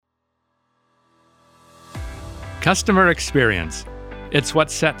Customer experience. It's what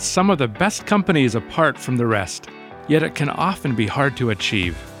sets some of the best companies apart from the rest, yet it can often be hard to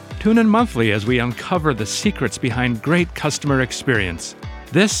achieve. Tune in monthly as we uncover the secrets behind great customer experience.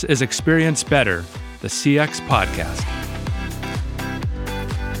 This is Experience Better, the CX podcast.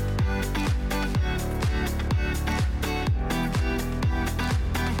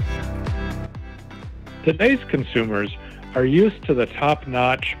 Today's consumers are used to the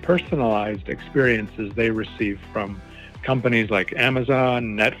top-notch, personalized experiences they receive from companies like Amazon,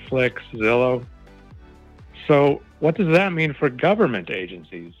 Netflix, Zillow. So, what does that mean for government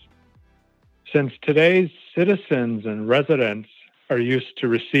agencies? Since today's citizens and residents are used to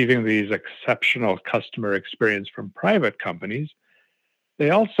receiving these exceptional customer experience from private companies,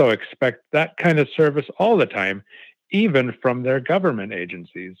 they also expect that kind of service all the time, even from their government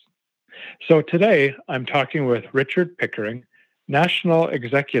agencies. So today, I'm talking with Richard Pickering, National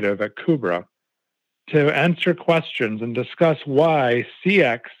Executive at Kubra, to answer questions and discuss why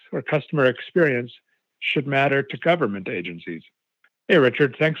CX, or customer experience, should matter to government agencies. Hey,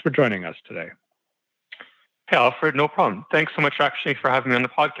 Richard, thanks for joining us today. Hey, Alfred, no problem. Thanks so much actually for having me on the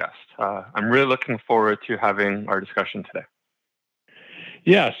podcast. I'm really looking forward to having our discussion today.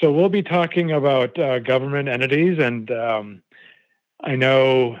 Yeah, so we'll be talking about government entities, and I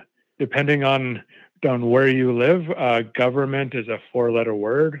know depending on where you live, government is a four-letter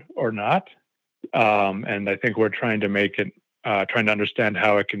word or not. And I think we're trying to make it, trying to understand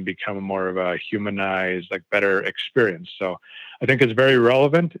how it can become more of a humanized, better experience. So I think it's very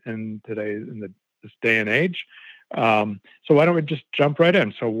relevant in this day and age. So why don't we just jump right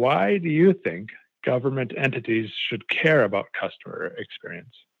in? So why do you think government entities should care about customer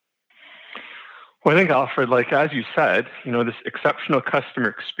experience? Well, I think, Alfred, as you said, this exceptional customer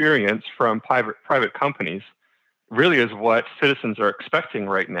experience from private companies really is what citizens are expecting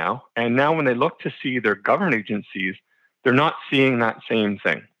right now. And now when they look to see their government agencies, they're not seeing that same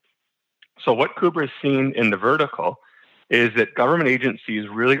thing. So what Kubra has seen in the vertical is that government agencies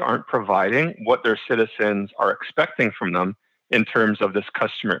really aren't providing what their citizens are expecting from them in terms of this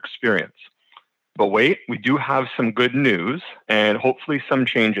customer experience. But wait, we do have some good news and hopefully some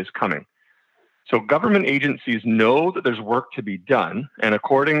changes coming. So government agencies know that there's work to be done, and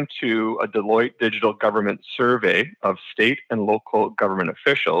according to a Deloitte Digital Government survey of state and local government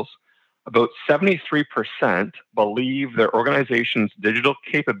officials, about 73% believe their organization's digital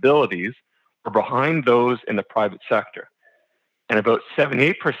capabilities are behind those in the private sector. And about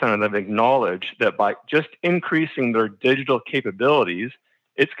 78% of them acknowledge that by just increasing their digital capabilities,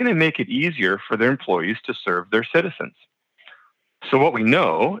 it's going to make it easier for their employees to serve their citizens. So what we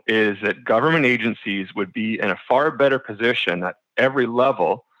know is that government agencies would be in a far better position at every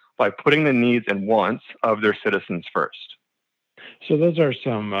level by putting the needs and wants of their citizens first. So those are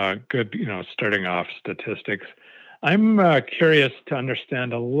some good, starting off statistics. I'm curious to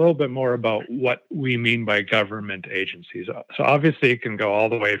understand a little bit more about what we mean by government agencies. So obviously it can go all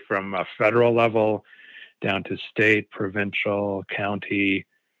the way from a federal level down to state, provincial, county,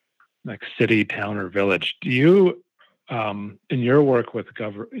 like city, town, or village. Do you in your work with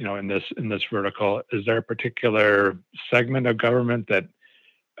in this vertical, is there a particular segment of government that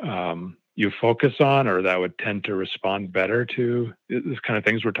you focus on, or that would tend to respond better to this kind of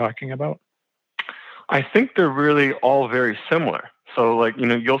things we're talking about? I think they're really all very similar. So,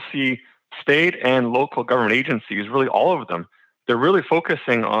 you'll see state and local government agencies, really all of them, they're really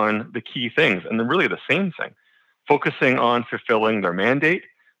focusing on the key things, and they're really the same thing, focusing on fulfilling their mandate,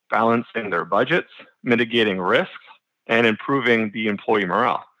 balancing their budgets, mitigating risks, and improving the employee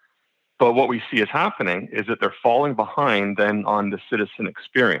morale. But what we see is happening is that they're falling behind then on the citizen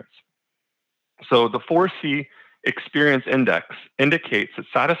experience. So the 4C Experience Index indicates that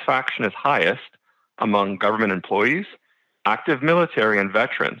satisfaction is highest among government employees, active military, and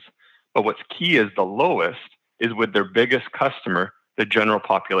veterans. But what's key is the lowest is with their biggest customer, the general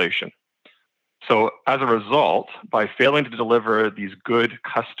population. So as a result, by failing to deliver these good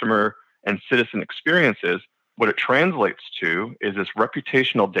customer and citizen experiences, what it translates to is this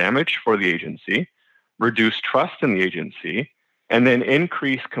reputational damage for the agency, reduced trust in the agency, and then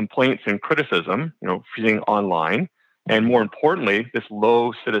increased complaints and criticism, feeling online, and more importantly, this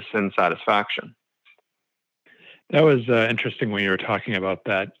low citizen satisfaction. That was interesting when you were talking about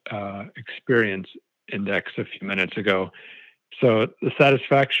that experience index a few minutes ago. So the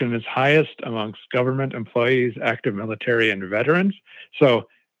satisfaction is highest amongst government employees, active military, and veterans. So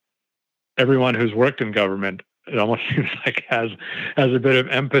everyone who's worked in government, it almost seems like has a bit of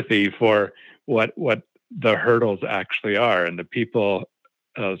empathy for what the hurdles actually are, and the people,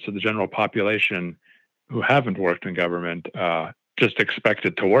 so the general population who haven't worked in government, just expect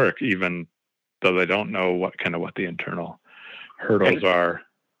it to work, even though they don't know what the internal hurdles are.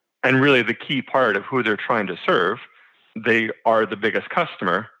 And really the key part of who they're trying to serve, they are the biggest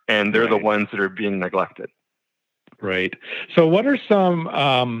customer, and they're the ones that are being neglected. Right. So what are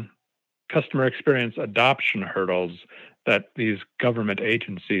some customer experience adoption hurdles that these government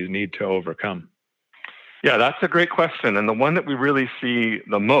agencies need to overcome? Yeah, that's a great question. And the one that we really see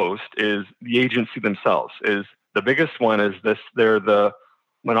the most is the agency themselves. Is the biggest one is this, they're the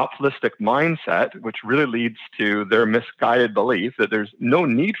monopolistic mindset, which really leads to their misguided belief that there's no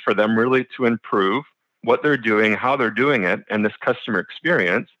need for them really to improve what they're doing, how they're doing it, and this customer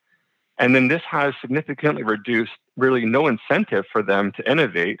experience. And then this has significantly reduced really no incentive for them to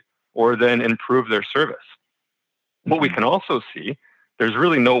innovate or then improve their service. What we can also see, there's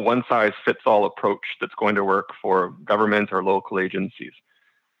really no one-size-fits-all approach that's going to work for government or local agencies.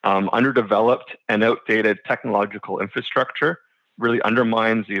 Underdeveloped and outdated technological infrastructure really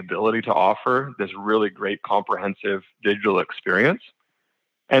undermines the ability to offer this really great comprehensive digital experience.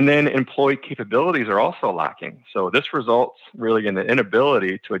 And then employee capabilities are also lacking. So this results really in the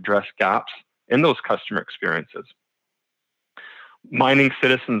inability to address gaps in those customer experiences. Mining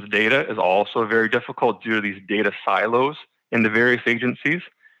citizens' data is also very difficult due to these data silos in the various agencies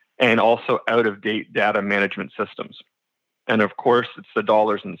and also out-of-date data management systems. And of course, it's the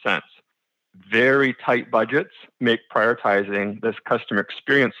dollars and cents. Very tight budgets make prioritizing this customer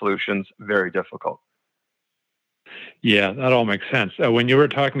experience solutions very difficult. Yeah, that all makes sense. When you were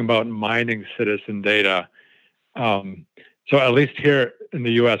talking about mining citizen data, so at least here in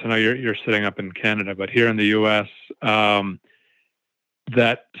the U.S., I know you're sitting up in Canada, but here in the U.S.,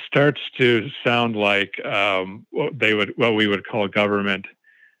 that starts to sound like what we would call government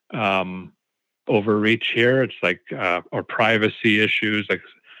overreach here. It's like or privacy issues, like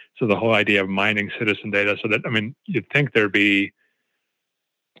so the whole idea of mining citizen data. So that you'd think there'd be,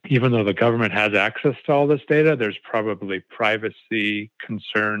 even though the government has access to all this data, there's probably privacy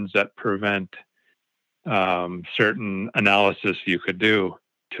concerns that prevent certain analysis you could do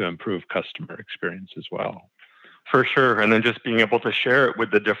to improve customer experience as well. For sure. And then just being able to share it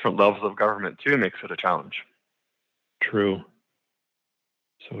with the different levels of government too makes it a challenge. True.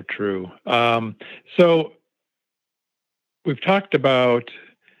 So true. So we've talked about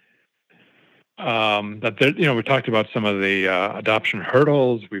that there, we talked about some of the adoption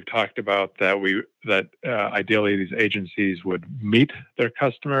hurdles. We've talked about that ideally these agencies would meet their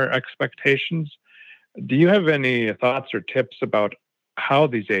customer expectations. Do you have any thoughts or tips about how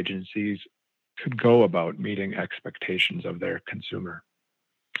these agencies could go about meeting expectations of their consumer?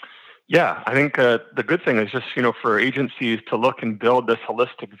 Yeah, I think the good thing is just, for agencies to look and build this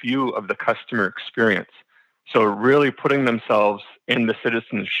holistic view of the customer experience. So really putting themselves in the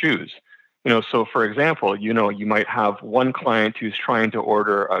citizen's shoes. So for example, you might have one client who's trying to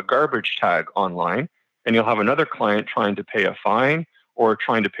order a garbage tag online, and you'll have another client trying to pay a fine or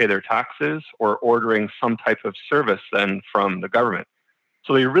trying to pay their taxes or ordering some type of service then from the government.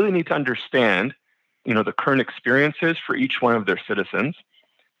 So they really need to understand, the current experiences for each one of their citizens,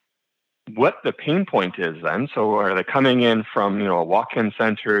 what the pain point is then. So are they coming in from, a walk-in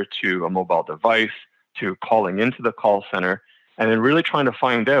center to a mobile device to calling into the call center, and then really trying to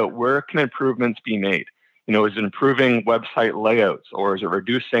find out where can improvements be made? Is it improving website layouts, or is it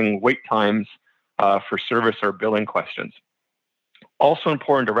reducing wait times for service or billing questions? Also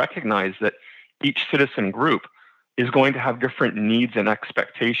important to recognize that each citizen group is going to have different needs and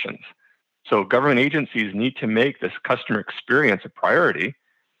expectations. So government agencies need to make this customer experience a priority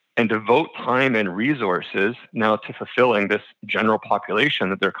and devote time and resources now to fulfilling this general population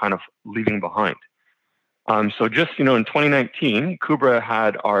that they're kind of leaving behind. So just, in 2019, Kubra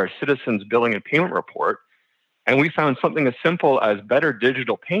had our Citizens Billing and Payment Report, and we found something as simple as better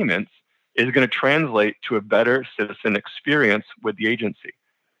digital payments is going to translate to a better citizen experience with the agency.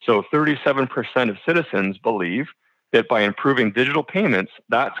 So 37% of citizens believe that by improving digital payments,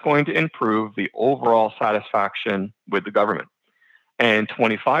 that's going to improve the overall satisfaction with the government. And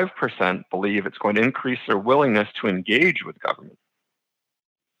 25% believe it's going to increase their willingness to engage with government.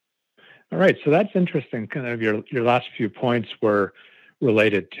 All right, so that's interesting. Kind of your last few points were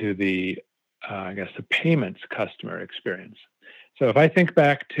related to the payments customer experience. So if I think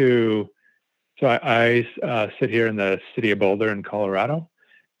back to, I sit here in the city of Boulder in Colorado,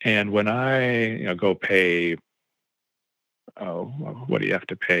 and when I go pay, what do you have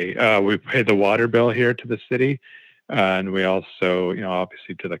to pay? We pay the water bill here to the city, and we also,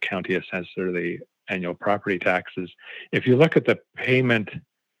 obviously to the county assessor, the annual property taxes. If you look at the payment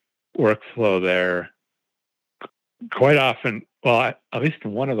workflow there, quite often, at least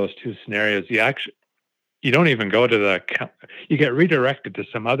in one of those two scenarios, you don't even go to you get redirected to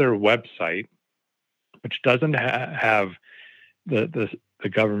some other website which doesn't have the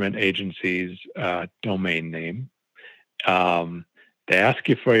government agency's domain name. They ask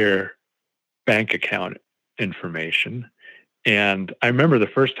you for your bank account information. And I remember the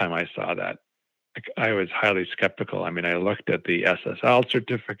first time I saw that, I was highly skeptical. I mean, I looked at the SSL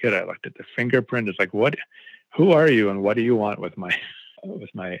certificate, I looked at the fingerprint. It's like, who are you and what do you want with my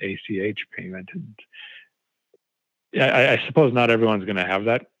ACH payment? And yeah, I suppose not everyone's going to have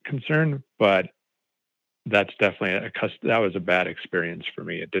that concern, but that's definitely that was a bad experience for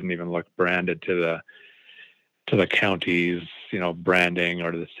me. It didn't even look branded to the county's, branding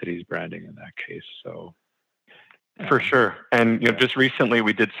or to the city's branding in that case. So for sure. And just recently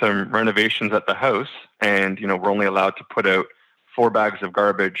we did some renovations at the house, and we're only allowed to put out 4 bags of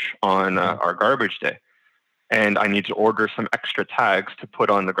garbage on our garbage day. And I need to order some extra tags to put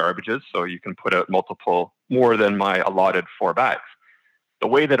on the garbages so you can put out more than my allotted 4 bags. The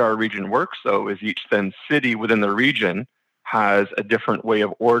way that our region works, though, is each then city within the region has a different way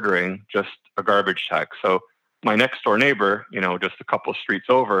of ordering just a garbage tag. So my next door neighbor, just a couple of streets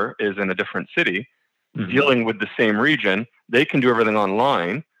over, is in a different city dealing with the same region. They can do everything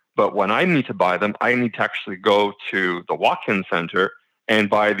online, but when I need to buy them, I need to actually go to the walk-in center and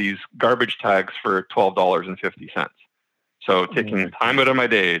buy these garbage tags for $12.50. So taking time out of my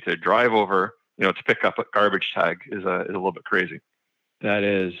day to drive over, to pick up a garbage tag is a little bit crazy.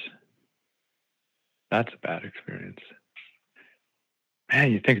 That's a bad experience.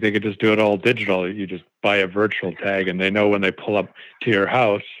 Man, you think they could just do it all digital. You just buy a virtual tag and they know when they pull up to your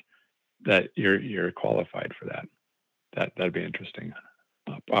house that you're qualified for that. That'd be interesting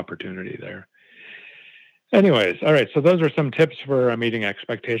opportunity there. Anyways, all right. So those are some tips for meeting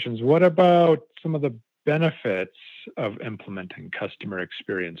expectations. What about some of the benefits of implementing customer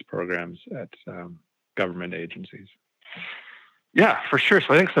experience programs at government agencies? Yeah, for sure.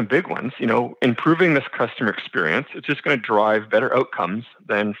 So I think some big ones, improving this customer experience, it's just going to drive better outcomes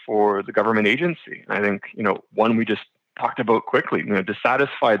than for the government agency. And I think, one we just talked about quickly,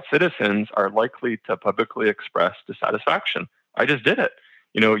 dissatisfied citizens are likely to publicly express dissatisfaction. I just did it.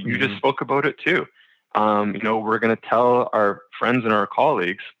 You just spoke about it too. We're going to tell our friends and our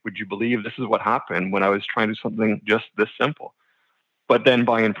colleagues, would you believe this is what happened when I was trying to do something just this simple? But then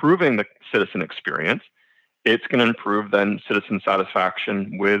by improving the citizen experience, it's going to improve then citizen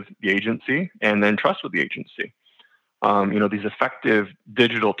satisfaction with the agency and then trust with the agency. These effective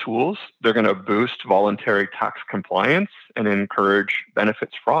digital tools, they're going to boost voluntary tax compliance and encourage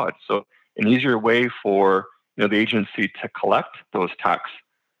benefits fraud. So an easier way for the agency to collect those tax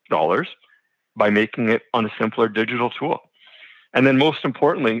dollars by making it on a simpler digital tool. And then most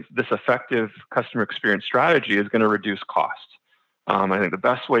importantly, this effective customer experience strategy is going to reduce costs. I think the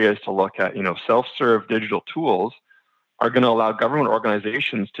best way is to look at, self-serve digital tools are going to allow government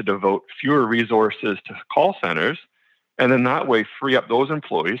organizations to devote fewer resources to call centers, and then that way free up those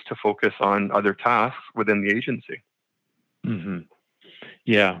employees to focus on other tasks within the agency. Mm-hmm.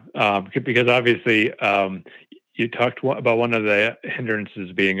 Yeah, because obviously you talked about one of the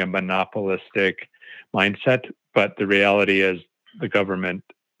hindrances being a monopolistic mindset, but the reality is the government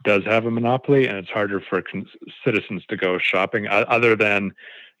does have a monopoly, and it's harder for citizens to go shopping other than,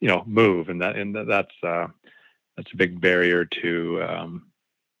 move, and that's a big barrier to.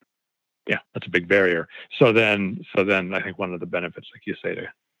 That's a big barrier. So then I think one of the benefits, like you say, to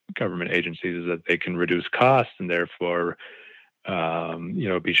government agencies is that they can reduce costs and therefore,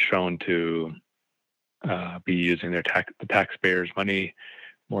 be shown to be using the taxpayers' money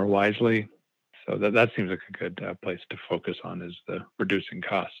more wisely. So that seems like a good place to focus on, is the reducing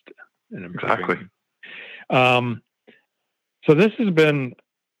cost and improving. Exactly. So this has been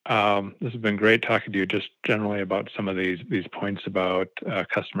great talking to you just generally about some of these points about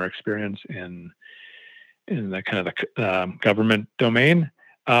customer experience in the kind of the government domain.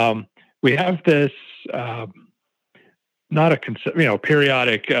 We have this not a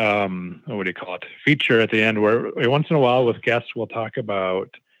periodic what do you call it, feature at the end where once in a while with guests we'll talk about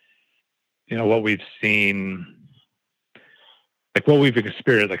what we've seen, like what we've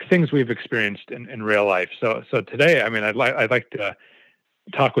experienced, like things we've experienced in real life. So today, I mean, I'd like to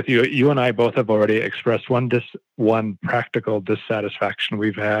talk with you. You and I both have already expressed one practical dissatisfaction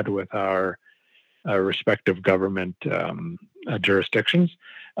we've had with our respective government jurisdictions.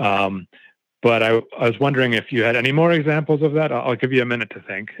 But I was wondering if you had any more examples of that. I'll give you a minute to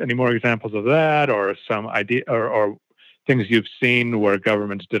think. Any more examples of that, or some idea, or things you've seen where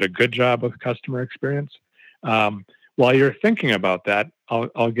governments did a good job with customer experience? While you're thinking about that,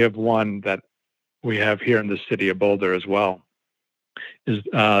 I'll give one that we have here in the city of Boulder as well.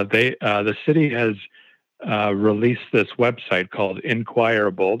 The city has released this website called Inquire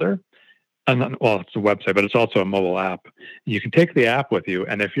Boulder, it's a website, but it's also a mobile app. You can take the app with you,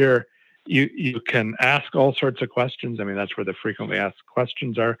 and if you can ask all sorts of questions. I mean, that's where the frequently asked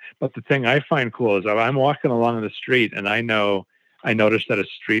questions are. But the thing I find cool is if I'm walking along the street and I notice that a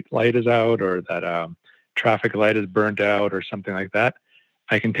street light is out or that a traffic light is burnt out or something like that,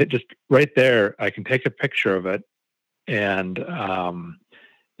 I can just right there, I can take a picture of it. And,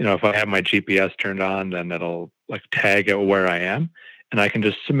 if I have my GPS turned on, then it'll like tag it where I am, and I can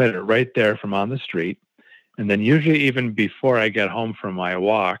just submit it right there from on the street. And then usually even before I get home from my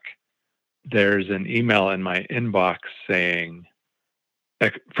walk, there's an email in my inbox saying,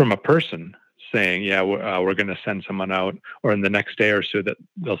 from a person saying, yeah, we're going to send someone out, or in the next day or so that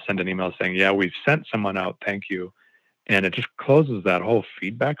they'll send an email saying, yeah, we've sent someone out. Thank you. And it just closes that whole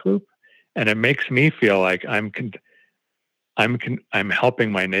feedback loop. And it makes me feel like I'm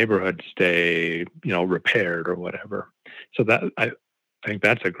helping my neighborhood stay, repaired or whatever. So that I think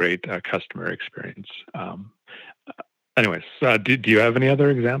that's a great customer experience. Anyways, do you have any other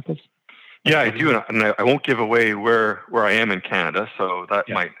examples? Yeah, I do, and I won't give away where I am in Canada, so that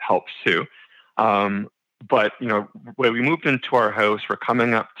might help too. But when we moved into our house, we're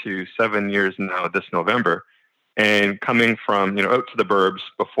coming up to 7 years now this November, and coming from out to the burbs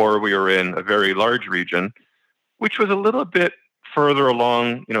before we were in a very large region, which was a little bit further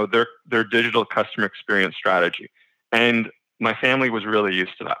along, their digital customer experience strategy. And my family was really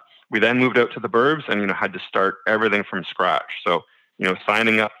used to that. We then moved out to the burbs and, had to start everything from scratch. So,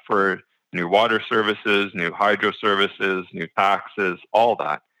 signing up for new water services, new hydro services, new taxes, all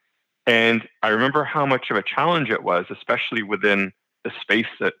that. And I remember how much of a challenge it was, especially within the space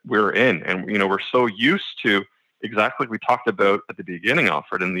that we're in. And, we're so used to exactly what we talked about at the beginning,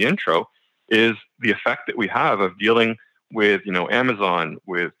 Alfred, in the intro, is the effect that we have of dealing with, Amazon,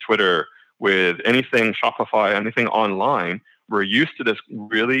 with Twitter, with anything Shopify, anything online. We're used to this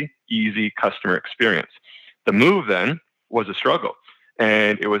really easy customer experience. The move then was a struggle.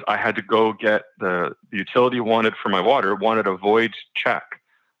 And I had to go get the utility wanted for my water, wanted a void check.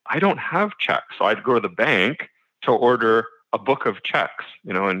 I don't have checks. So I'd go to the bank to order a book of checks,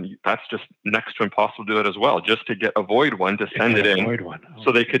 and that's just next to impossible to do it as well, just to get a void one to send it in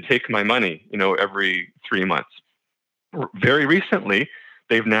so they could take my money, every 3 months. Very recently,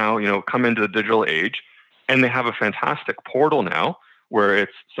 they've now, come into the digital age, and they have a fantastic portal now where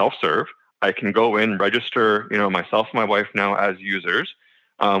it's self-serve. I can go in, register, myself and my wife now as users.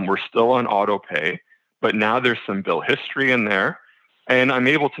 We're still on auto pay, but now there's some bill history in there. And I'm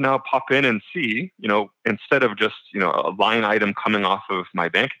able to now pop in and see, instead of just, a line item coming off of my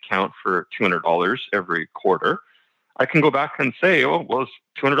bank account for $200 every quarter, I can go back and say, oh, well, it's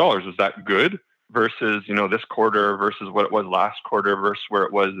 $200. Is that good versus, this quarter versus what it was last quarter versus where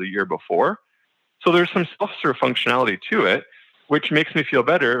it was the year before? So there's some self-serve functionality to it, which makes me feel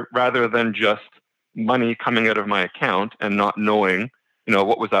better rather than just money coming out of my account and not knowing,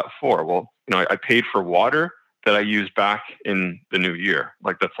 what was that for? Well, I paid for water that I used back in the new year.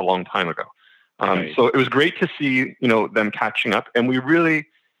 Like that's a long time ago. Right. So it was great to see, them catching up. And we really,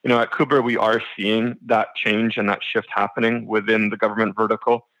 at Kubra, we are seeing that change and that shift happening within the government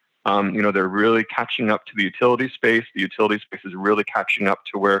vertical. They're really catching up to the utility space. The utility space is really catching up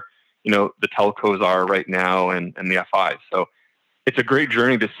to where, the telcos are right now and the FIs. So it's a great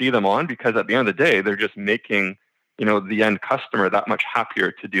journey to see them on because at the end of the day, they're just making, the end customer that much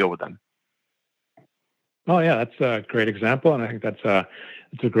happier to deal with them. Oh yeah, that's a great example, and I think it's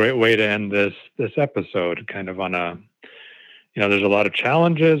a great way to end this episode. Kind of on a, there's a lot of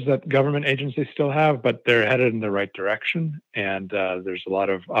challenges that government agencies still have, but they're headed in the right direction, and there's a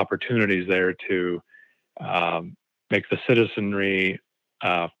lot of opportunities there to make the citizenry,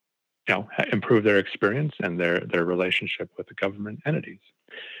 improve their experience and their relationship with the government entities.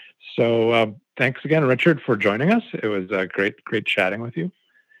 So thanks again, Richard, for joining us. It was great chatting with you,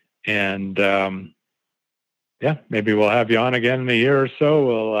 and. Maybe we'll have you on again in a year or so.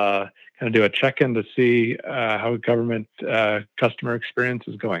 We'll kind of do a check-in to see how government customer experience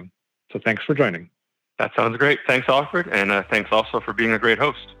is going. So thanks for joining. That sounds great. Thanks, Alfred. And thanks also for being a great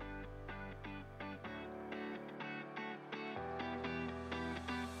host.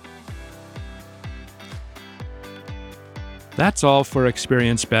 That's all for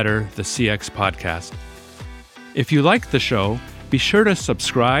Experience Better, the CX podcast. If you like the show, be sure to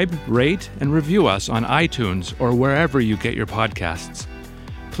subscribe, rate, and review us on iTunes or wherever you get your podcasts.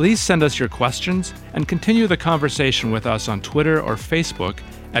 Please send us your questions and continue the conversation with us on Twitter or Facebook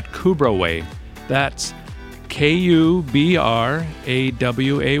at KubraWay. That's KUBRAWAY,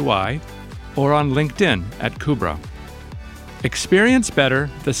 or on LinkedIn at Kubra. Experience Better,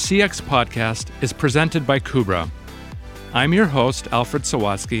 the CX podcast, is presented by Kubra. I'm your host, Alfred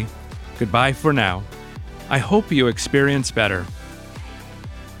Sawatsky. Goodbye for now. I hope you experience better